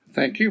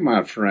Thank you,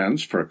 my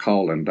friends, for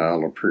calling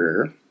Dial of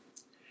Prayer.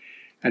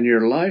 And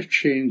your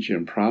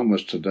life-changing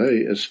promise today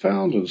is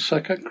found in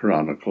 2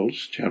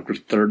 Chronicles chapter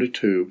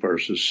 32,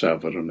 verses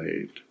 7 and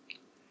 8.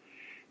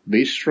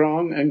 Be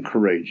strong and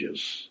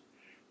courageous.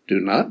 Do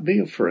not be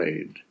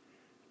afraid.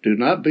 Do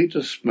not be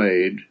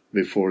dismayed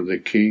before the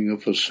king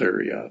of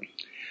Assyria,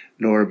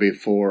 nor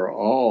before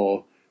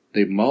all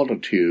the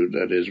multitude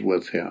that is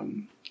with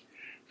him.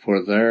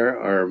 For there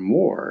are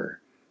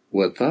more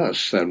with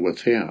us than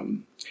with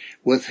him.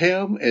 With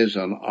him is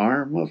an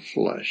arm of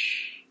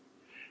flesh,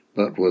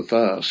 but with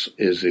us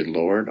is the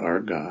Lord our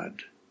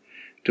God,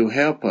 to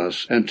help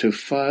us and to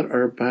fight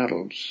our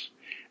battles.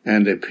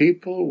 And the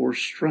people were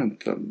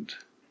strengthened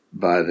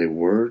by the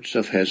words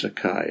of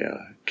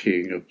Hezekiah,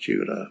 king of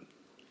Judah.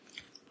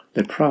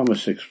 The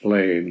promise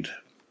explained,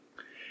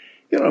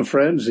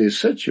 friends, the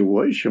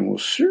situation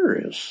was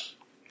serious.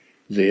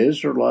 The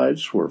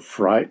Israelites were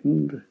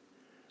frightened.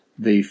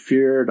 The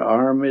feared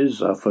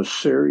armies of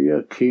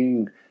Assyria,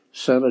 King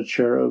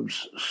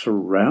Sennacherib's,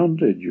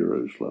 surrounded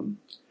Jerusalem.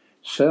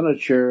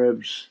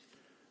 Sennacherib's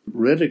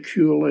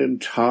ridiculing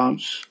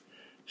taunts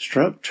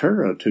struck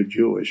terror to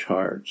Jewish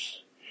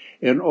hearts.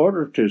 In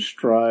order to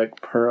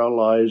strike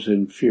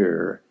paralyzing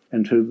fear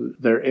into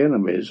their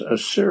enemies,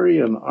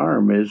 Assyrian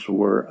armies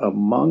were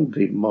among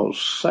the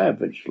most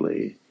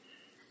savagely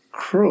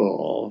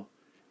cruel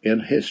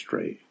in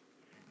history.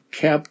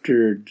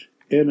 Captured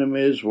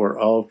enemies were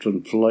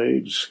often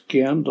flayed,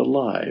 skinned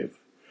alive,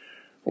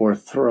 or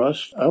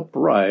thrust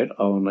upright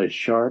on a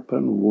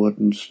sharpened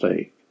wooden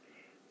stake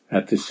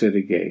at the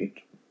city gate.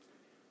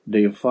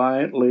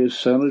 Defiantly,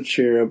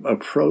 Sennacherib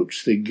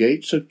approached the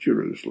gates of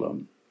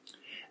Jerusalem,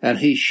 and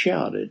he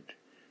shouted,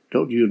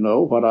 "Don't you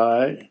know what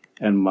I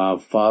and my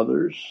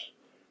fathers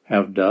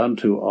have done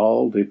to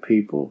all the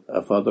people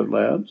of other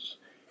lands?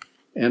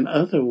 In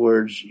other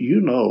words,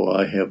 you know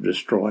I have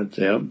destroyed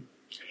them,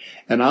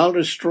 and I'll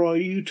destroy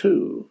you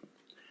too.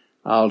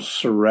 I'll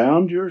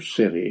surround your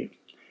city.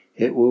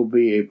 It will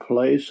be a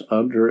place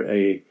under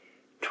a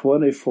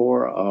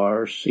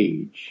 24-hour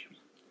siege.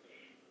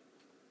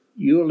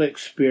 You'll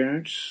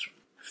experience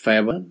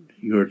famine.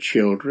 Your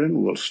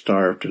children will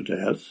starve to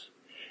death.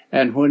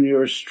 And when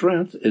your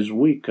strength is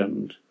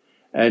weakened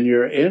and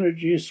your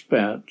energy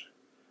spent,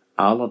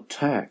 I'll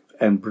attack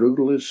and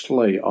brutally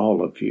slay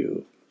all of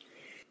you.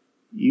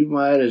 You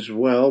might as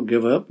well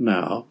give up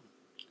now."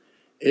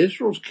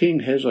 Israel's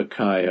King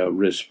Hezekiah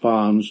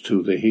responds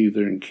to the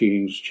heathen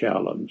king's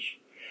challenge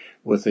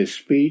with a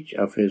speech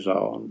of his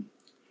own.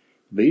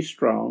 Be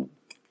strong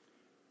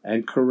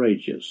and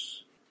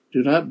courageous.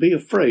 Do not be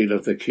afraid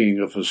of the king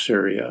of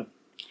Assyria.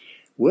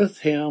 With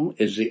him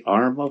is the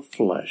arm of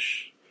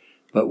flesh,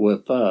 but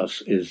with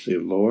us is the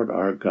Lord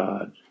our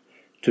God,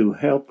 to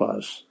help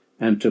us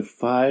and to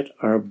fight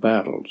our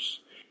battles.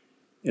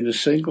 In a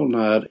single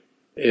night,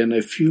 in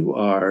a few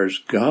hours,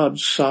 God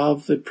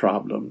solved the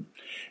problem.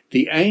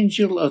 The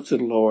angel of the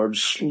Lord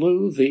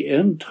slew the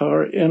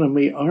entire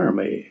enemy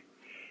army.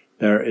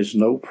 There is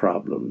no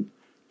problem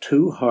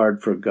too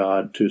hard for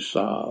God to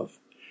solve.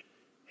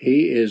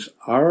 He is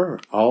our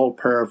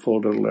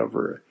all-powerful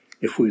deliverer.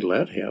 If we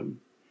let him,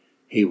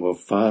 he will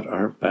fight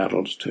our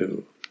battles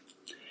too.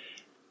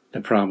 The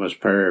promise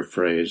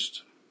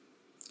paraphrased,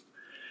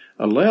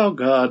 allow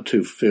God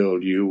to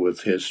fill you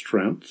with his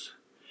strength.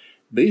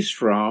 Be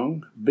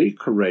strong, be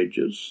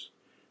courageous.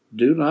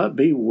 Do not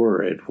be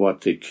worried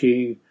what the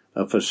king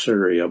of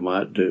Assyria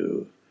might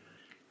do.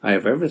 I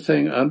have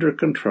everything under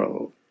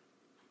control.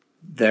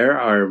 There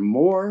are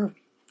more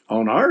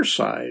on our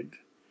side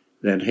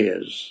than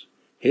his.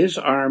 His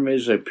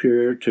armies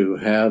appear to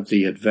have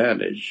the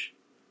advantage,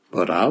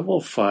 but I will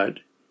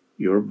fight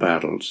your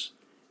battles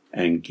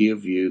and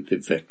give you the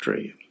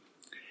victory.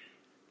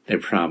 The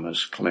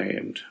promise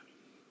claimed.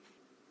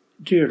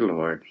 Dear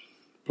Lord,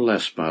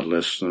 bless my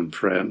listening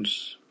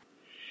friends.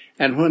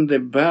 And when the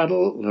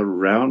battle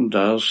around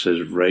us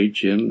is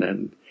raging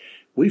and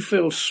we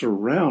feel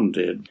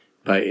surrounded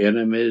by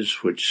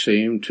enemies which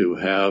seem to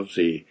have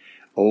the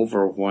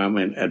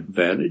overwhelming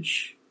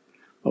advantage,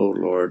 O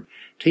Lord,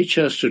 teach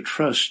us to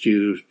trust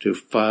you to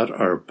fight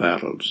our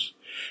battles.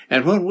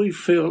 And when we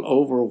feel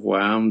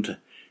overwhelmed,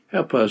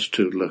 help us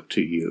to look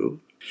to you.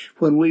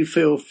 When we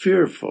feel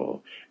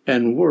fearful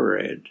and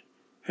worried,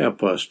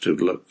 help us to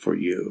look for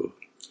you.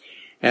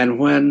 And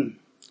when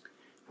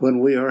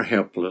we are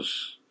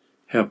helpless,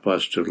 help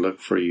us to look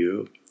for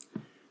you,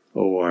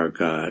 O our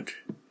God.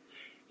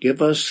 Give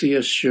us the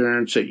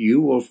assurance that you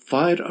will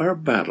fight our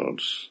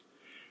battles.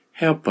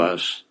 Help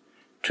us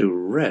to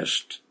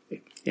rest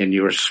in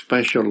your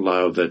special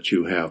love that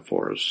you have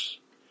for us.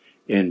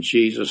 In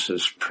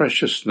Jesus'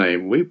 precious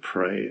name we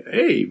pray.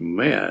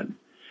 Amen.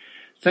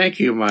 Thank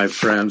you, my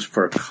friends,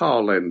 for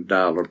calling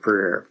Dial of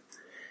Prayer.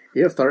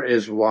 If there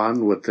is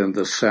one within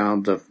the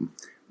sound of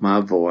my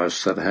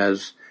voice that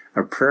has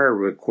a prayer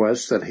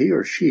request that he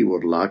or she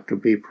would like to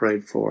be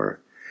prayed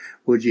for,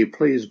 would you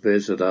please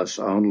visit us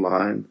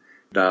online,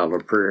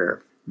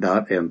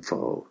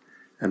 dialofprayer.info.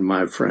 And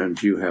my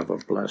friends, you have a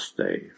blessed day.